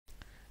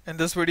In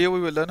this video,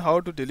 we will learn how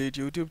to delete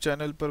YouTube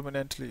channel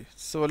permanently.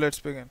 So let's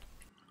begin.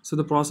 So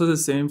the process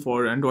is same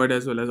for Android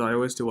as well as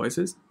iOS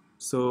devices.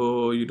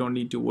 So you don't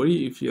need to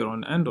worry if you're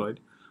on Android.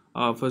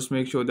 First,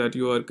 make sure that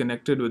you are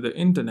connected with the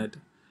internet.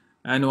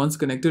 And once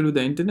connected with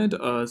the internet,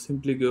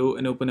 simply go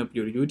and open up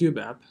your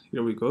YouTube app.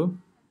 Here we go.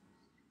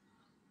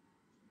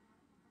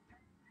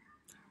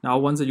 Now,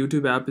 once the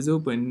YouTube app is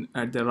open,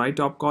 at the right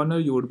top corner,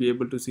 you would be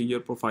able to see your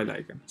profile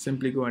icon.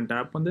 Simply go and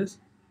tap on this.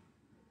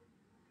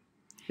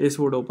 This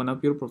would open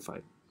up your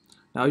profile.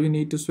 Now you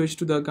need to switch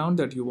to the account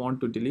that you want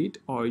to delete,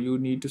 or you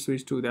need to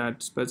switch to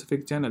that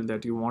specific channel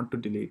that you want to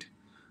delete.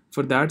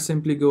 For that,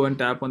 simply go and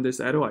tap on this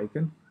arrow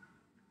icon.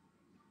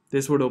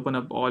 This would open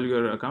up all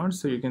your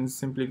accounts, so you can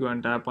simply go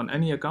and tap on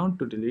any account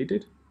to delete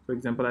it. For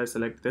example, I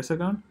select this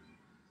account.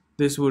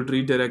 This would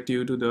redirect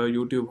you to the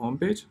YouTube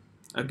homepage.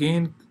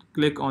 Again,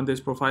 click on this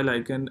profile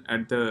icon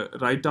at the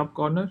right top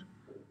corner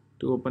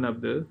to open up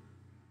the.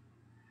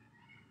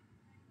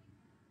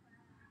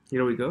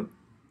 Here we go.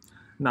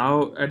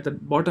 Now at the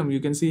bottom, you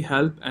can see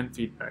help and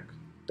feedback.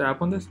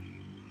 Tap on this.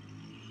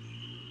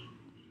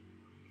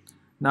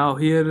 Now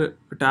here,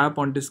 tap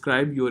on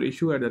describe your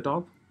issue at the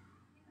top.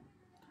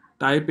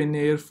 Type in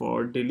here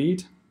for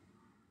delete.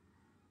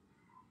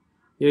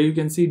 Here you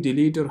can see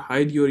delete or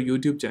hide your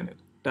YouTube channel.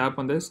 Tap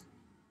on this.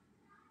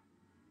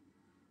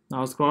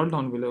 Now scroll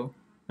down below.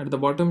 At the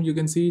bottom you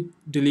can see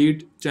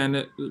delete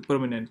channel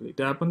permanently.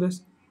 Tap on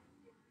this.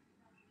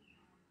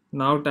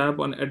 Now tap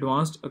on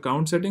advanced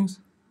account settings.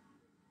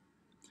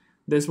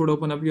 This would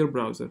open up your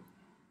browser.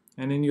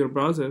 And in your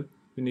browser,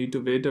 you need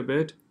to wait a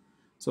bit.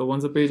 So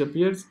once the page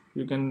appears,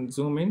 you can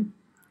zoom in,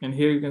 and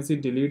here you can see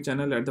delete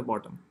channel at the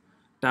bottom.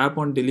 Tap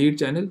on delete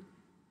channel.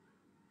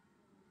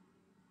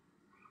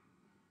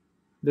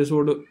 This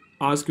would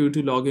ask you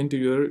to log into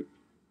your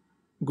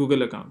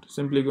Google account.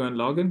 Simply go and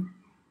log in.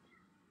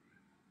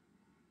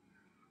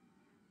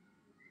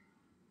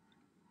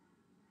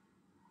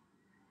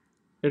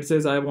 It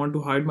says I want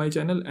to hide my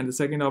channel, and the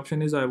second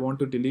option is I want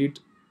to delete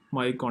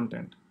my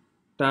content.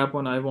 Tap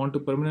on I want to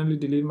permanently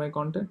delete my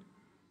content.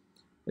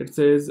 It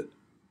says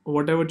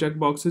whatever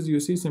checkboxes you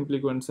see, simply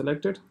go and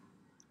select it,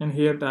 and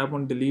here tap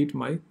on delete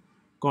my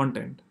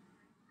content.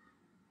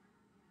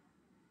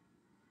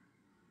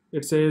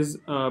 It says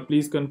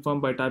please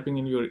confirm by typing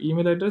in your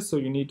email address, so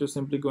you need to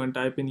simply go and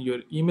type in your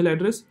email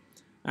address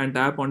and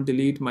tap on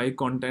delete my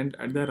content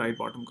at the right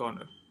bottom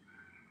corner.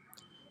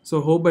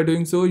 So hope by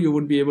doing so you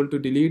would be able to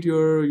delete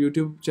your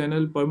YouTube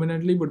channel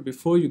permanently, but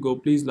before you go,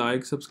 please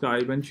like,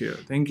 subscribe and share.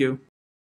 Thank you.